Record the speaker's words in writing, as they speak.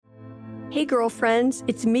Hey girlfriends,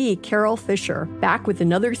 it's me, Carol Fisher, back with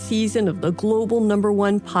another season of the global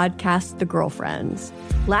 #1 podcast, The Girlfriends.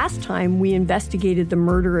 Last time, we investigated the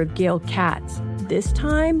murder of Gail Katz. This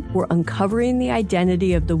time, we're uncovering the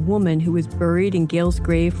identity of the woman who was buried in Gail's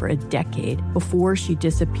grave for a decade before she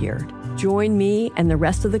disappeared. Join me and the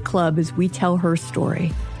rest of the club as we tell her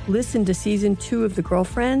story. Listen to Season 2 of The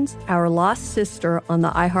Girlfriends, Our Lost Sister on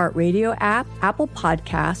the iHeartRadio app, Apple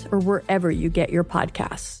Podcasts, or wherever you get your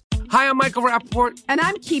podcasts. Hi, I'm Michael Rappaport. And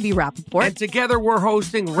I'm Kibi Rappaport. And together we're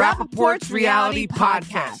hosting Rappaport's Reality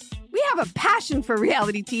Podcast. We have a passion for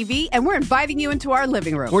reality TV, and we're inviting you into our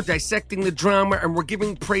living room. We're dissecting the drama, and we're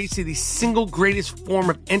giving praise to the single greatest form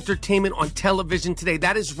of entertainment on television today.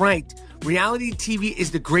 That is right. Reality TV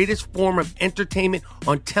is the greatest form of entertainment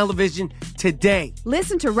on television today.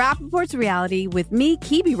 Listen to Rappaport's Reality with me,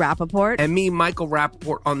 Kibi Rappaport. And me, Michael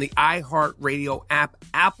Rappaport, on the iHeartRadio app,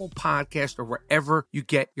 Apple Podcast, or wherever you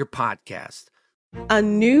get your podcast. A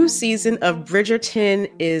new season of Bridgerton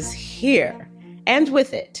is here. And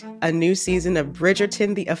with it, a new season of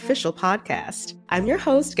Bridgerton, the official podcast. I'm your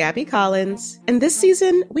host, Gabby Collins, and this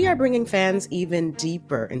season, we are bringing fans even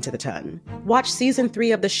deeper into the ton. Watch season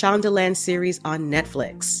 3 of the Shondaland series on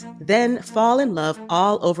Netflix. Then fall in love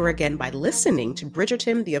all over again by listening to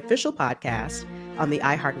Bridgerton, the official podcast, on the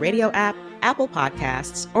iHeartRadio app, Apple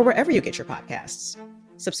Podcasts, or wherever you get your podcasts.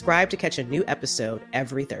 Subscribe to catch a new episode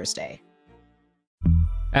every Thursday.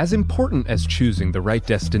 As important as choosing the right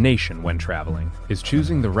destination when traveling is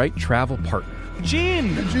choosing the right travel partner.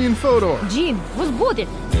 Gene Fodor. Gene, was good.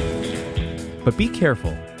 But be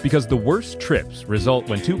careful, because the worst trips result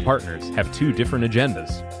when two partners have two different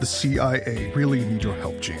agendas. The CIA really need your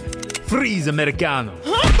help, Gene. Freeze, Americano.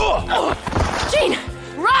 Gene,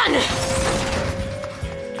 run!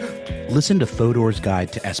 Listen to Fodor's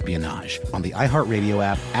Guide to Espionage on the iHeartRadio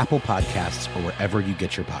app, Apple Podcasts, or wherever you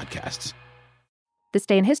get your podcasts. This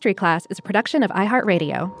Day in History class is a production of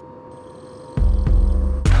iHeartRadio.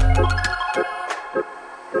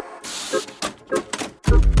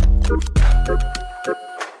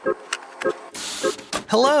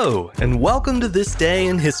 Hello, and welcome to This Day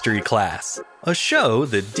in History class, a show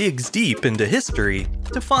that digs deep into history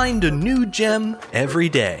to find a new gem every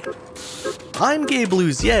day. I'm Gabe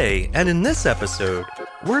Luzier, and in this episode,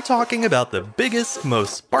 we're talking about the biggest,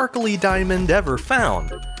 most sparkly diamond ever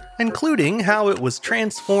found, including how it was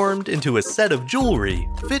transformed into a set of jewelry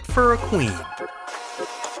fit for a queen.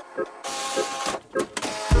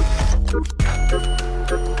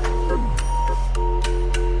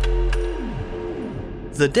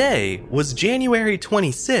 The day was January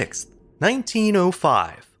 26,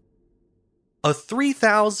 1905. A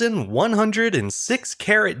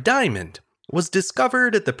 3,106-carat diamond was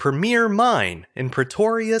discovered at the Premier Mine in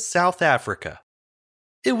Pretoria, South Africa.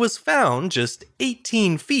 It was found just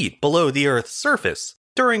 18 feet below the Earth's surface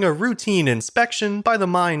during a routine inspection by the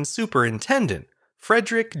mine's superintendent,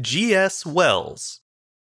 Frederick G.S. Wells.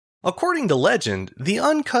 According to legend, the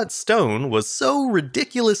uncut stone was so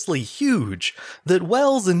ridiculously huge that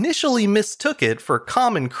Wells initially mistook it for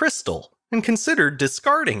common crystal and considered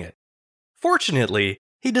discarding it. Fortunately,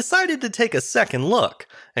 he decided to take a second look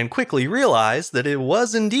and quickly realized that it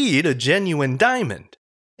was indeed a genuine diamond.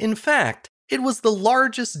 In fact, it was the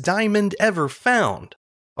largest diamond ever found,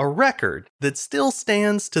 a record that still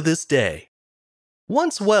stands to this day.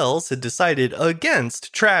 Once Wells had decided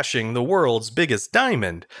against trashing the world's biggest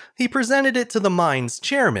diamond, he presented it to the mine's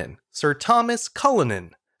chairman, Sir Thomas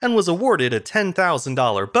Cullinan, and was awarded a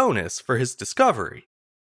 $10,000 bonus for his discovery.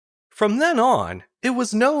 From then on, it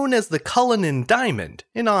was known as the Cullinan Diamond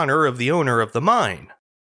in honor of the owner of the mine.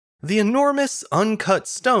 The enormous uncut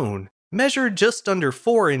stone measured just under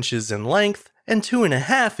 4 inches in length and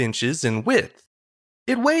 2.5 inches in width.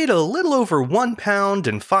 It weighed a little over 1 pound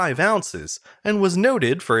and 5 ounces and was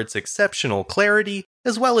noted for its exceptional clarity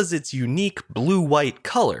as well as its unique blue-white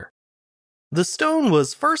color. The stone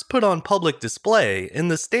was first put on public display in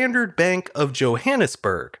the Standard Bank of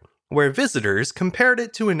Johannesburg, where visitors compared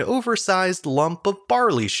it to an oversized lump of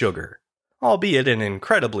barley sugar, albeit an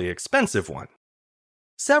incredibly expensive one.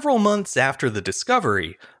 Several months after the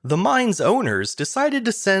discovery, the mine's owners decided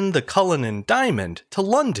to send the Cullinan Diamond to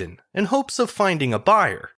London in hopes of finding a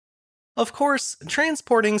buyer. Of course,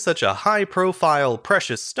 transporting such a high-profile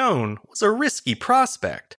precious stone was a risky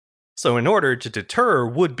prospect, so in order to deter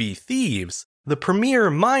would-be thieves, the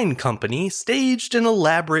Premier Mine Company staged an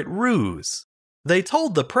elaborate ruse. They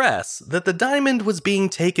told the press that the diamond was being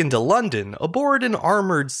taken to London aboard an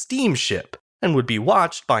armored steamship, and would be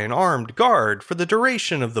watched by an armed guard for the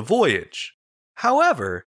duration of the voyage.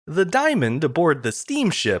 However, the diamond aboard the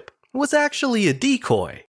steamship was actually a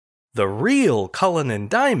decoy. The real Cullinan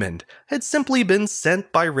diamond had simply been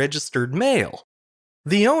sent by registered mail.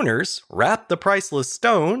 The owners wrapped the priceless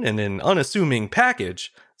stone in an unassuming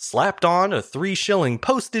package, slapped on a 3-shilling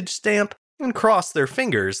postage stamp, and crossed their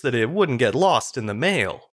fingers that it wouldn't get lost in the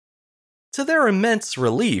mail. To their immense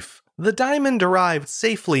relief, the diamond arrived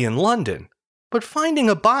safely in London, but finding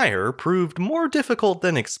a buyer proved more difficult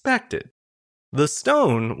than expected. The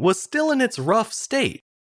stone was still in its rough state,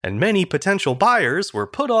 and many potential buyers were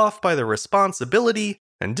put off by the responsibility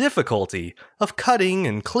and difficulty of cutting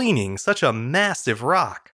and cleaning such a massive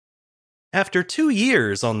rock. After 2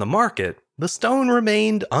 years on the market, the stone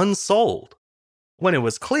remained unsold. When it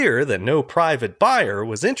was clear that no private buyer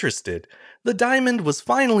was interested, the diamond was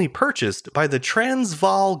finally purchased by the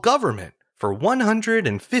Transvaal government for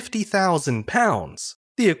 £150,000,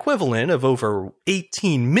 the equivalent of over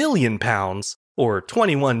 £18 million or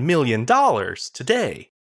 $21 million today.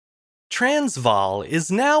 Transvaal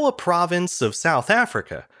is now a province of South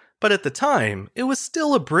Africa, but at the time it was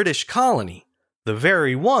still a British colony, the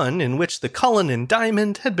very one in which the Cullinan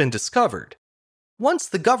diamond had been discovered. Once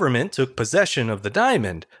the government took possession of the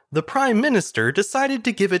diamond, the Prime Minister decided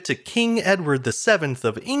to give it to King Edward VII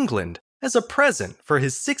of England as a present for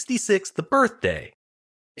his 66th birthday.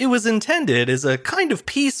 It was intended as a kind of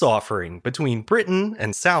peace offering between Britain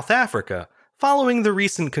and South Africa following the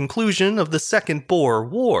recent conclusion of the Second Boer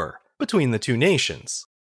War between the two nations.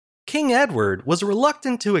 King Edward was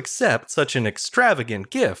reluctant to accept such an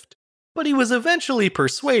extravagant gift, but he was eventually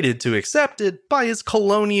persuaded to accept it by his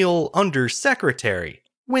colonial undersecretary,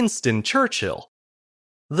 Winston Churchill.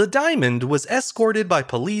 The diamond was escorted by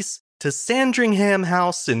police to Sandringham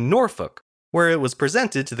House in Norfolk, where it was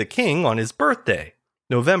presented to the king on his birthday,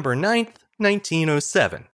 November 9th,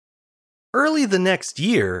 1907. Early the next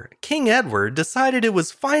year, King Edward decided it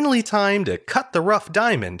was finally time to cut the rough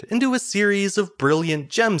diamond into a series of brilliant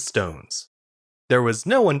gemstones. There was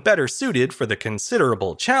no one better suited for the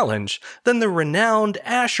considerable challenge than the renowned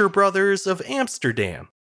Asher brothers of Amsterdam,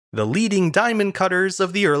 the leading diamond cutters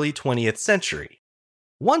of the early 20th century.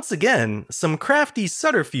 Once again, some crafty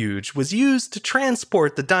subterfuge was used to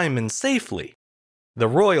transport the diamond safely. The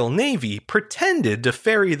Royal Navy pretended to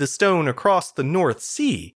ferry the stone across the North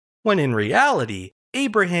Sea, when in reality,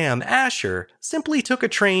 Abraham Asher simply took a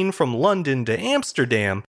train from London to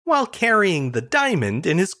Amsterdam while carrying the diamond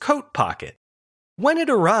in his coat pocket. When it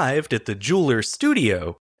arrived at the jeweler's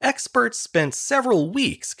studio, experts spent several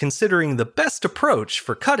weeks considering the best approach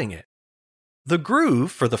for cutting it. The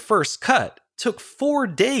groove for the first cut took 4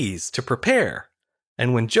 days to prepare,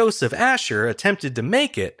 and when Joseph Asher attempted to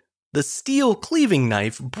make it, the steel cleaving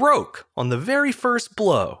knife broke on the very first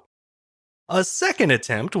blow. A second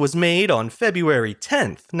attempt was made on February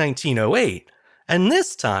 10th, 1908, and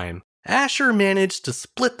this time, Asher managed to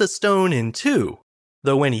split the stone in 2,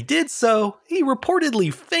 though when he did so, he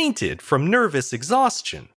reportedly fainted from nervous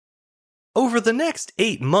exhaustion. Over the next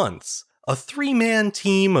 8 months, a 3-man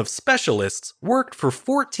team of specialists worked for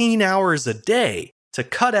 14 hours a day to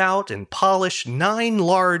cut out and polish 9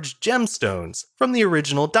 large gemstones from the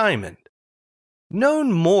original diamond.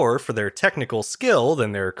 Known more for their technical skill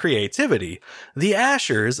than their creativity, the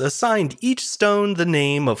Ashers assigned each stone the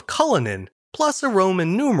name of Cullinan plus a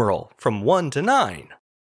Roman numeral from 1 to 9.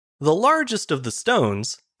 The largest of the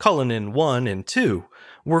stones, Cullinan 1 and 2,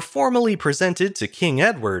 were formally presented to King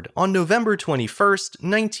Edward on November 21st,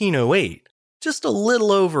 1908, just a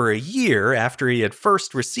little over a year after he had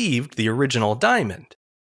first received the original diamond.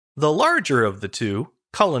 The larger of the two,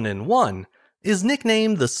 Cullinan 1, is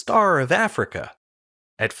nicknamed the Star of Africa.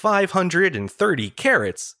 At 530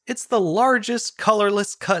 carats, it's the largest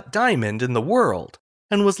colorless cut diamond in the world,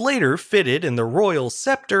 and was later fitted in the royal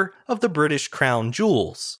scepter of the British Crown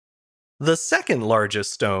Jewels. The second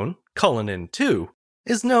largest stone, Cullinan 2,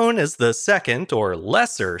 is known as the second or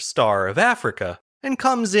lesser Star of Africa, and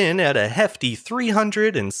comes in at a hefty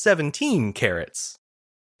 317 carats.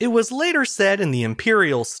 It was later set in the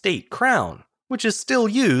imperial state crown, which is still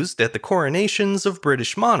used at the coronations of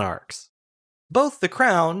British monarchs. Both the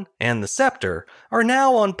crown and the scepter are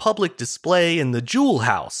now on public display in the Jewel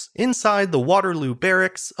House inside the Waterloo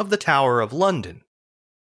Barracks of the Tower of London.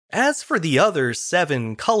 As for the other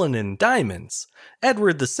 7 Cullinan diamonds,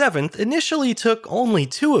 Edward VII initially took only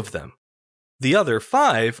 2 of them. The other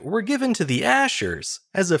 5 were given to the Ashers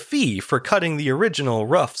as a fee for cutting the original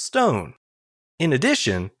rough stone. In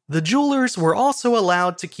addition, the jewelers were also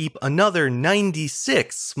allowed to keep another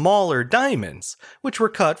 96 smaller diamonds, which were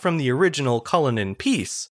cut from the original Cullinan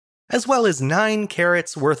piece, as well as 9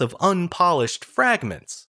 carats worth of unpolished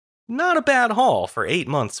fragments. Not a bad haul for 8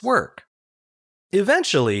 months' work.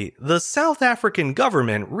 Eventually, the South African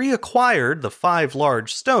government reacquired the 5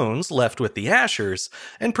 large stones left with the Ashers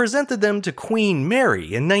and presented them to Queen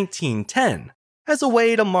Mary in 1910 as a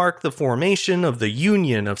way to mark the formation of the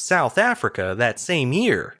Union of South Africa that same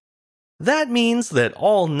year. That means that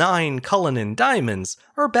all 9 Cullinan diamonds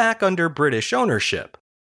are back under British ownership.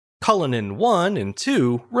 Cullinan 1 and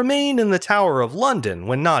 2 remain in the Tower of London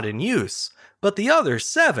when not in use, but the other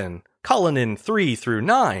 7, Cullinan 3 through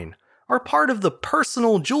 9, are part of the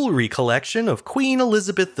personal jewelry collection of Queen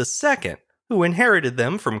Elizabeth II, who inherited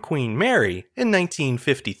them from Queen Mary in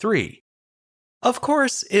 1953. Of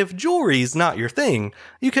course, if jewelry's not your thing,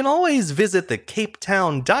 you can always visit the Cape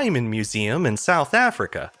Town Diamond Museum in South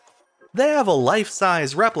Africa. They have a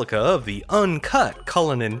life-size replica of the uncut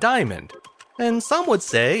Cullinan diamond, and some would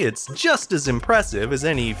say it's just as impressive as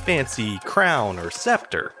any fancy crown or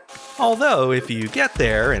scepter. Although, if you get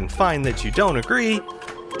there and find that you don't agree,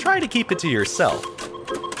 try to keep it to yourself.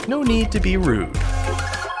 No need to be rude.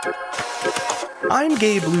 I'm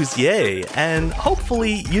Gabe Luzier, and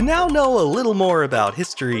hopefully you now know a little more about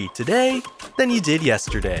history today than you did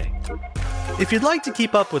yesterday. If you'd like to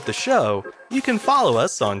keep up with the show, you can follow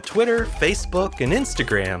us on Twitter, Facebook, and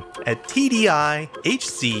Instagram at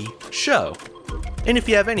TDIHC Show. And if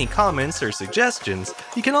you have any comments or suggestions,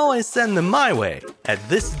 you can always send them my way at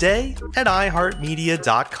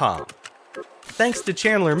thisday@iheartmedia.com. Thanks to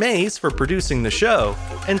Chandler Mays for producing the show,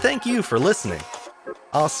 and thank you for listening.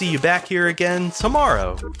 I'll see you back here again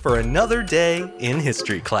tomorrow for another day in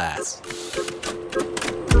history class.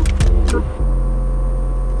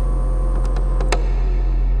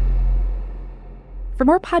 For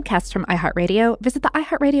more podcasts from iHeartRadio, visit the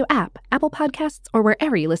iHeartRadio app, Apple Podcasts, or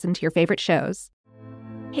wherever you listen to your favorite shows.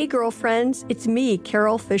 Hey, girlfriends, it's me,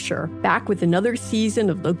 Carol Fisher, back with another season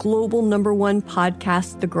of the global #1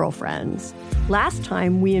 podcast, The Girlfriends. Last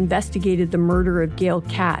time, we investigated the murder of Gail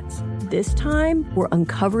Katz. This time, we're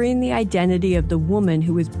uncovering the identity of the woman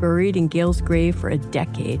who was buried in Gail's grave for a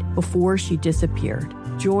decade before she disappeared.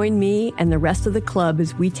 Join me and the rest of the club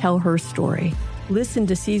as we tell her story. Listen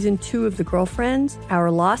to Season 2 of The Girlfriends, Our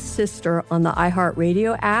Lost Sister on the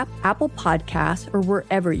iHeartRadio app, Apple Podcasts, or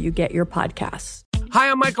wherever you get your podcasts. Hi,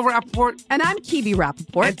 I'm Michael Rappaport. And I'm Kibi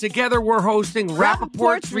Rappaport. And together we're hosting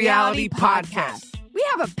Rappaport's Reality Podcast. We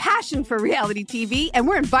have a passion for reality TV, and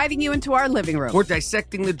we're inviting you into our living room. We're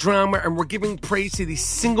dissecting the drama, and we're giving praise to the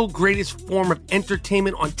single greatest form of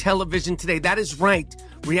entertainment on television today. That is right.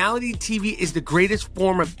 Reality TV is the greatest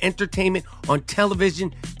form of entertainment on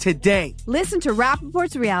television today. Listen to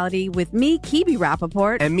Rappaport's Reality with me, Kibi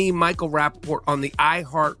Rappaport. And me, Michael Rappaport, on the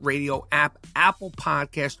iHeartRadio app, Apple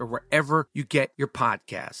Podcast, or wherever you get your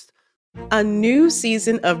podcast. A new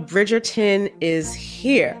season of Bridgerton is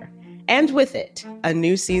here. And with it, a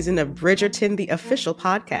new season of Bridgerton, the official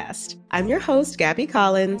podcast. I'm your host, Gabby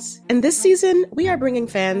Collins, and this season, we are bringing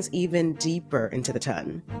fans even deeper into the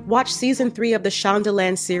ton. Watch Season 3 of the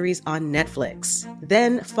Shondaland series on Netflix.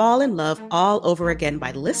 Then fall in love all over again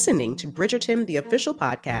by listening to Bridgerton, the official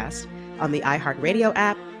podcast, on the iHeartRadio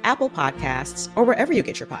app, Apple Podcasts, or wherever you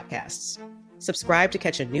get your podcasts. Subscribe to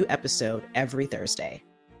catch a new episode every Thursday.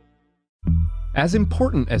 As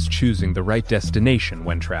important as choosing the right destination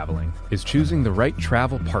when traveling is choosing the right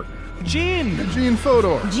travel partner. Gene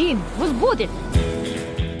Fodor. Gene, was good.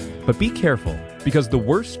 But be careful, because the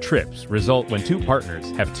worst trips result when two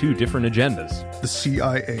partners have two different agendas. The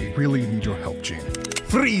CIA really need your help, Gene.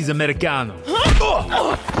 Freeze, Americano.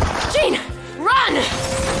 Gene, run!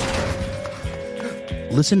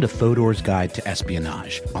 Listen to Fodor's Guide to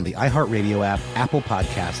Espionage on the iHeartRadio app, Apple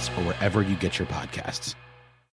Podcasts, or wherever you get your podcasts.